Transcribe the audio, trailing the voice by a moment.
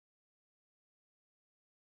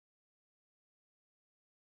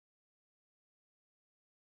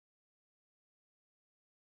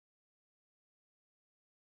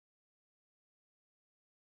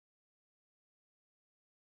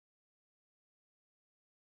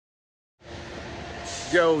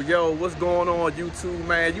Yo, what's going on, YouTube,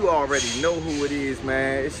 man? You already know who it is,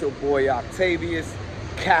 man. It's your boy Octavious,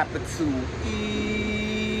 CapitalEeeatz.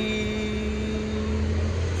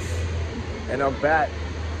 And I'm back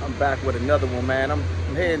with another one, man. I'm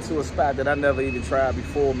heading to a spot that I never even tried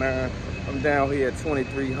before, man. I'm down here at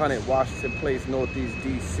 2300 Washington Place, Northeast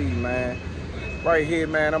DC, man. Right here,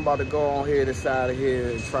 man, I'm about to go on here, this side of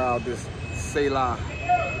here, and try out this Sala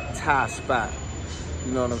Thai spot.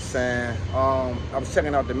 You know what I'm saying? I was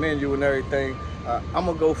checking out the menu and everything. I'm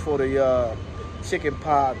gonna go for the chicken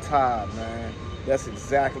pad thai, man. That's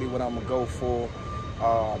exactly what I'm gonna go for.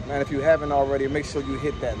 Man, if you haven't already, make sure you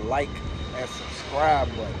hit that like and subscribe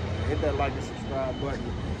button. Man. Hit that like and subscribe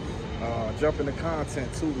button. Jump in the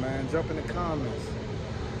content too, man. Jump in the comments.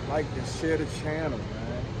 Like and share the channel,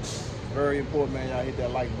 man. Very important, man. Y'all hit that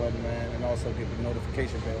like button, man, and also get the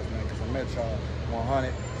notification bells, man, because I'm at y'all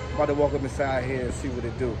 100. I'm about to walk up inside here and see what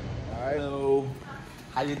it do. All right. Hello.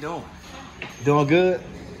 How you doing? Doing good?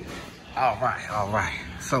 All right.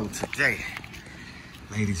 So today,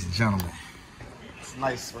 ladies and gentlemen, it's a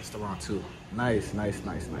nice restaurant too. Nice.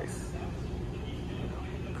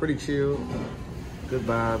 Pretty chill. Good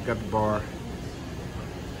vibe. Got the bar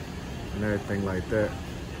and everything like that.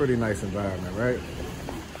 Pretty nice environment, right?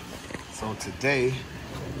 So today,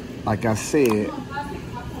 like I said,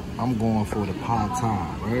 I'm going for the pad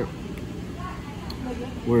thai, right?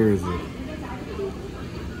 Where is it?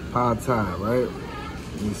 Pad thai, right?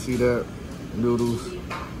 You see that? Noodles.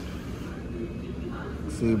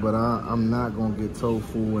 See, but I'm not gonna get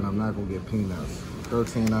tofu and I'm not gonna get peanuts.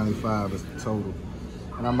 $13.95 is the total.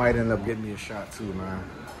 And I might end up getting me a shot too, man.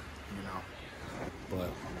 You know.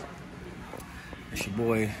 But it's your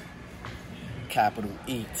boy,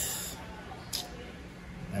 CapitalEeeatz.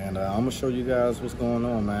 And I'm gonna show you guys what's going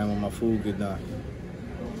on, man, when my food get done.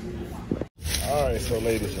 All right, so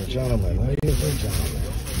ladies and gentlemen, it is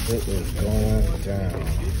going down.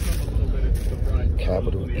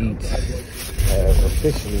 CapitalEeeatz has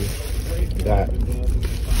officially got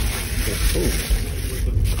his food.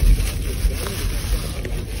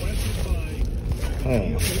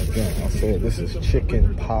 Again, I said this is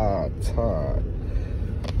chicken pad thai.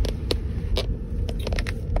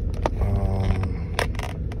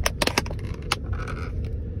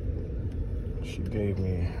 She gave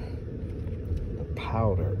me the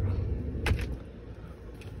powder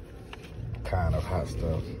kind of hot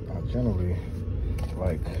stuff. I generally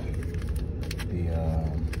like the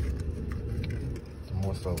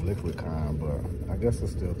more so liquid kind, but I guess it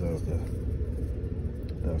still does the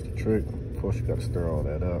trick. Of course, you got to stir all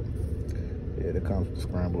that up. Yeah, it comes with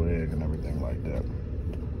scrambled egg and everything like that.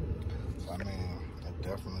 So I mean, it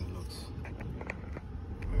definitely looks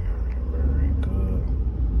very good.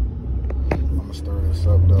 I'm gonna stir this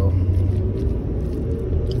up though.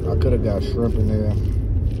 I could have got shrimp in there,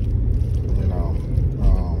 you know,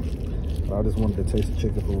 but I just wanted to taste the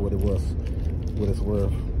chicken for what it's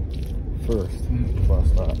worth first before I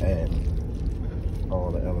start adding all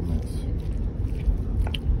the elements.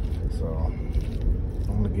 So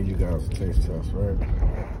I'm gonna give you guys a taste test, right?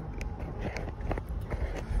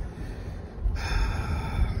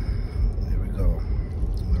 There we go.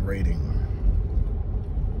 The rating.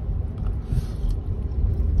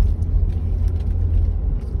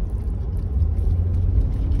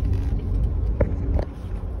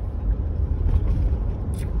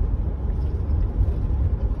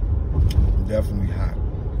 Definitely hot.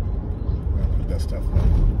 I'm gonna put that stuff on.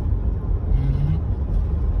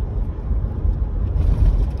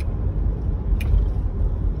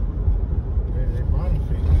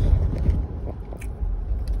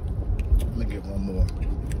 Let me get one more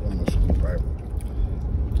scoop, right?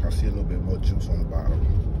 I see a little bit more juice on the bottom.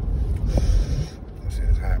 This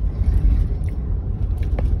is hot.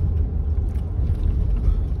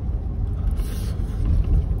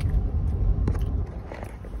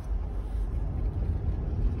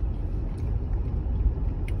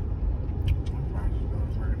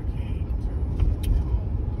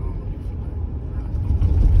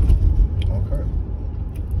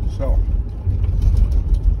 So,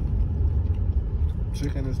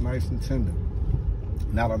 chicken is nice and tender.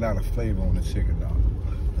 Not a lot of flavor on the chicken though.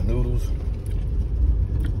 The noodles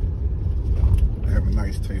have a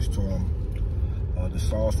nice taste to them. The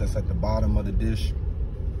sauce that's at the bottom of the dish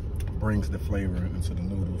brings the flavor into the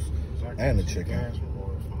noodles and the chicken.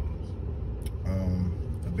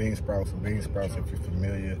 The bean sprouts if you're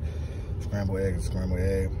familiar. Scrambled egg and scrambled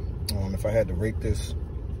egg. If I had to rate this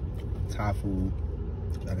Thai food,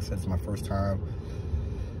 like I said, it's my first time.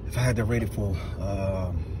 If I had to rate it for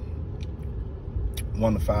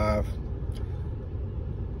 1 to 5,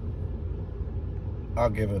 I'll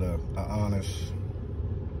give it a honest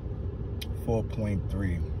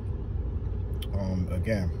 4.3.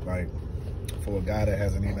 Again, like for a guy that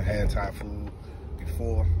hasn't even had Thai food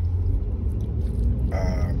before,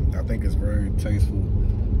 I think it's very tasteful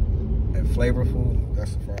and flavorful.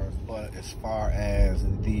 That's as far as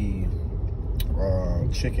the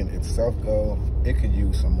chicken itself go, it could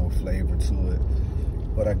use some more flavor to it.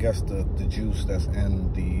 But I guess the juice that's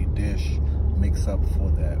in the dish makes up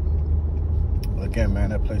for that. Again, man,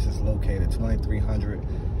 that place is located 2300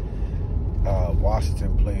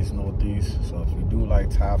 Washington Place Northeast. So if you do like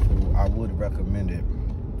Thai food, I would recommend it,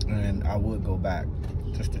 and I would go back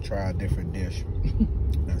just to try a different dish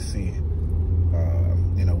and see,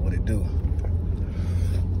 you know, what it do.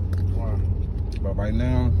 But right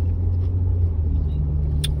now,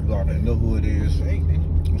 you already know who it is.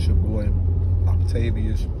 It's your boy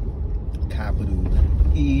Octavious,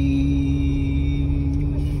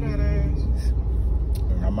 CapitalEeeatz,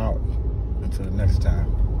 and I'm out. Until the next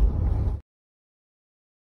time.